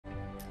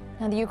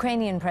Now, the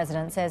Ukrainian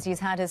president says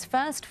he's had his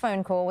first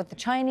phone call with the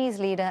Chinese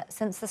leader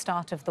since the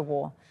start of the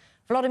war.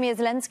 Volodymyr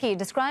Zelenskyy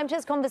described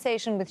his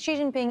conversation with Xi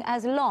Jinping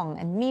as long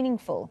and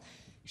meaningful.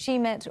 Xi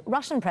met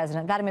Russian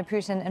President Vladimir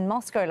Putin in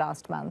Moscow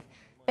last month.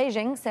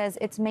 Beijing says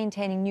it's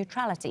maintaining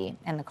neutrality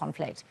in the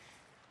conflict.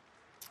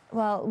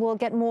 Well, we'll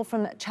get more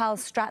from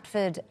Charles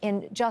Stratford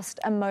in just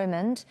a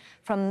moment.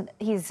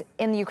 He's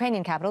in the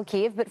Ukrainian capital,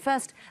 Kyiv. But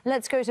first,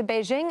 let's go to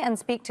Beijing and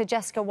speak to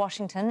Jessica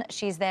Washington.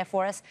 She's there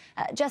for us.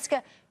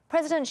 Jessica,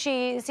 President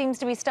Xi seems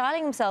to be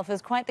styling himself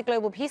as quite the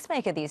global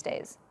peacemaker these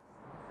days.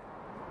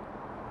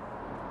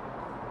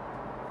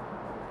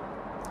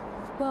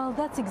 Well,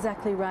 that's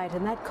exactly right.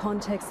 In that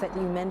context that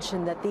you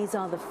mentioned, that these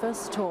are the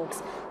first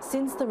talks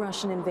since the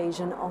Russian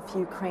invasion of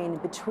Ukraine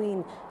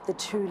between the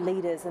two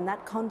leaders. In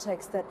that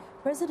context that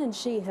President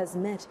Xi has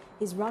met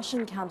his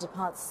Russian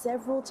counterparts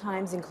several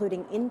times,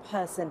 including in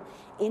person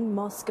in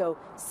Moscow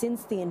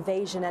since the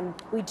invasion. And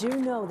we do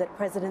know that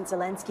President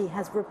Zelenskyy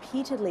has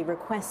repeatedly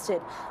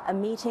requested a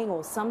meeting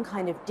or some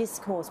kind of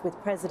discourse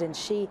with President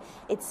Xi.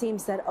 It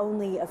seems that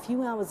only a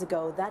few hours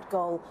ago that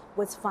goal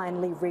was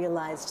finally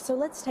realized. So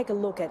let's take a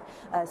look at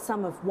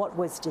some of what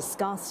was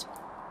discussed.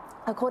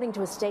 According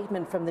to a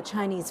statement from the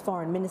Chinese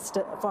Foreign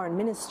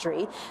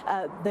Ministry,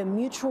 the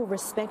mutual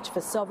respect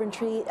for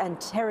sovereignty and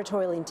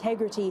territorial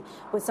integrity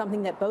was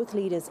something that both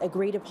leaders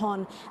agreed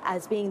upon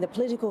as being the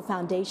political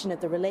foundation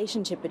of the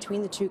relationship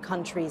between the two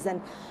countries.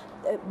 And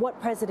what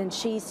President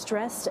Xi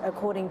stressed,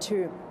 according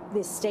to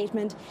this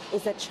statement,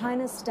 is that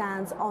China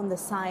stands on the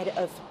side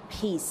of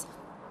peace.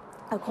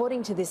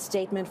 According to this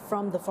statement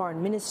from the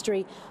Foreign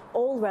Ministry,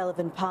 all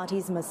relevant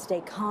parties must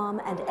stay calm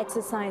and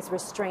exercise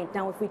restraint.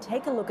 Now, if we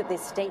take a look at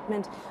this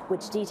statement,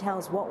 which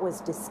details what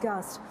was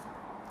discussed,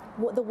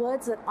 the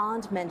words that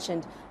aren't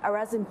mentioned are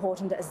as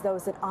important as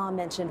those that are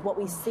mentioned. What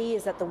we see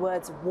is that the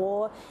words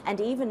war and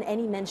even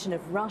any mention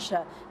of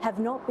Russia have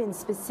not been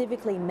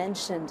specifically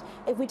mentioned.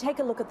 If we take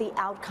a look at the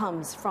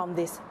outcomes from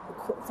this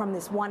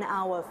 1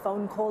 hour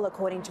phone call,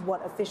 according to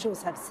what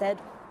officials have said,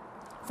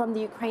 from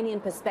the Ukrainian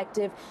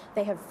perspective,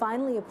 they have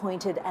finally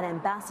appointed an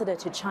ambassador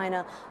to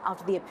China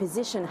after the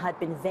position had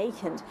been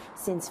vacant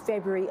since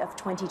February of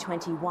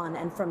 2021.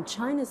 And from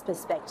China's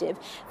perspective,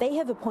 they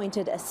will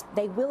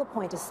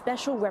appoint a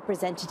special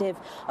representative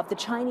of the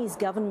Chinese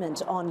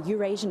government on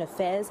Eurasian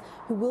affairs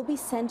who will be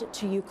sent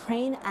to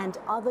Ukraine and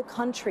other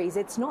countries.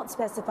 It's not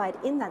specified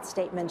in that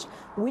statement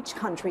which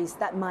countries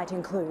that might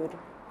include.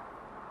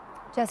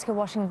 Jessica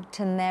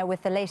Washington there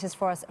with the latest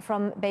for us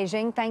from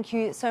Beijing. Thank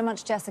you so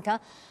much, Jessica.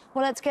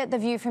 Well, let's get the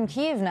view from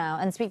Kyiv now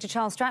and speak to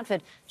Charles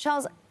Stratford.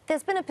 Charles,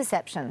 there's been a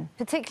perception,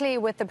 particularly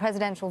with the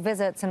presidential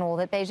visits and all,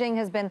 that Beijing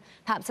has been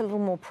perhaps a little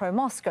more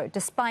pro-Moscow,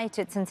 despite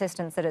its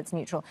insistence that it's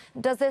neutral.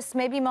 Does this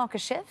maybe mark a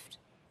shift?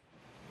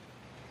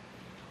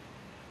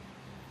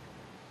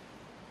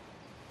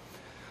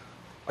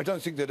 I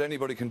don't think that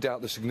anybody can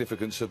doubt the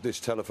significance of this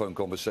telephone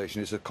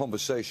conversation. It's a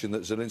conversation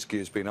that Zelenskyy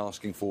has been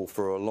asking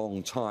for a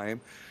long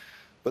time.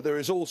 But there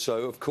is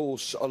also, of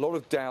course, a lot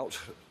of doubt,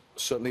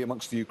 certainly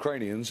amongst the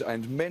Ukrainians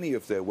and many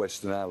of their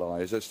Western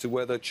allies, as to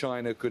whether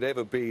China could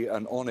ever be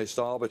an honest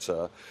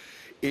arbiter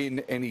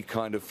in any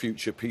kind of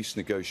future peace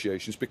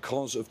negotiations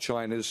because of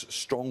China's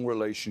strong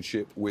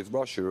relationship with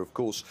Russia. Of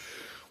course,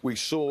 we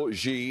saw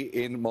Xi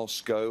in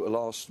Moscow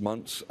last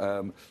month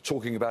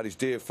talking about his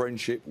dear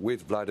friendship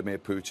with Vladimir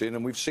Putin,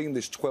 and we've seen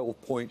this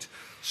 12-point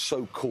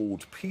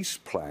so-called peace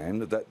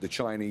plan that the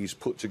Chinese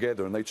put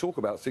together, and they talk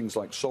about things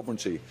like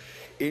sovereignty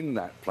in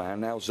that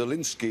plan. Now,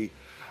 Zelenskyy,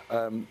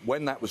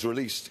 when that was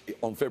released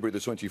on February the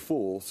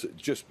 24th,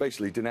 just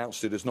basically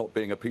denounced it as not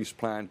being a peace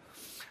plan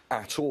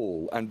at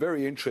all. And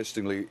very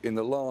interestingly, in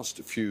the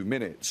last few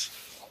minutes,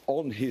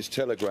 on his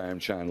Telegram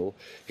channel,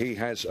 he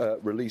has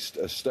released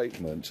a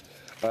statement,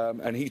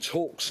 and he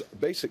talks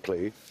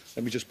basically,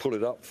 let me just pull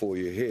it up for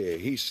you here.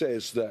 He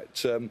says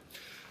that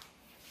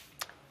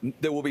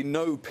there will be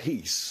no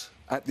peace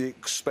at the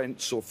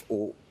expense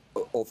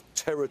of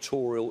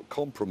territorial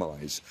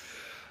compromise.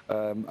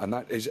 And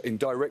that is in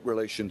direct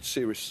relation,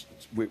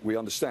 we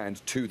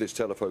understand, to this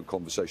telephone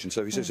conversation.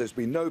 So he says there's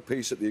been no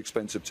peace at the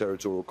expense of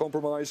territorial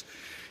compromise.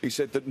 He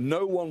said that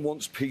no one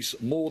wants peace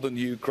more than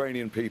the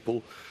Ukrainian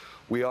people.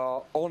 We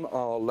are on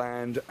our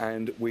land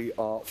and we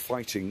are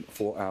fighting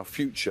for our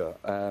future.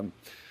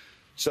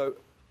 So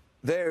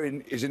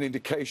therein is an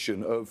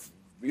indication of,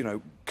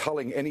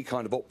 culling any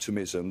kind of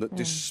optimism that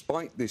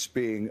despite this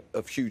being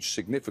of huge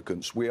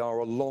significance, we are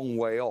a long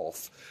way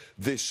off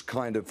this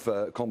kind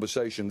of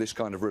conversation, this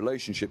kind of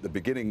relationship, the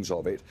beginnings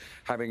of it,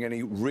 having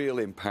any real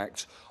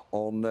impact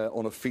on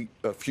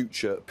a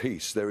future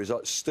peace. There is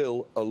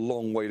still a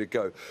long way to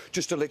go.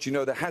 Just to let you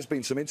know, there has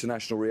been some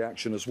international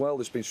reaction as well.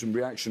 There's been some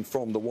reaction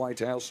from the White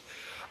House.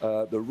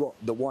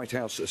 The White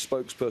House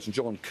spokesperson,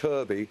 John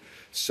Kirby,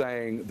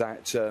 saying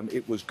that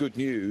it was good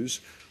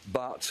news,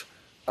 but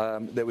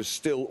it was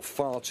still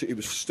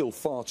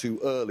far too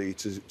early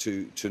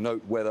to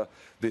note whether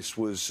this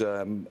was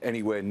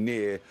anywhere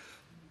near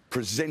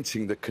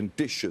presenting the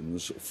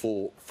conditions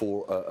for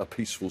a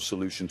peaceful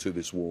solution to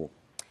this war.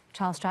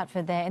 Charles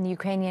Stratford there in the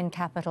Ukrainian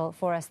capital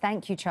for us.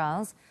 Thank you,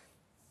 Charles.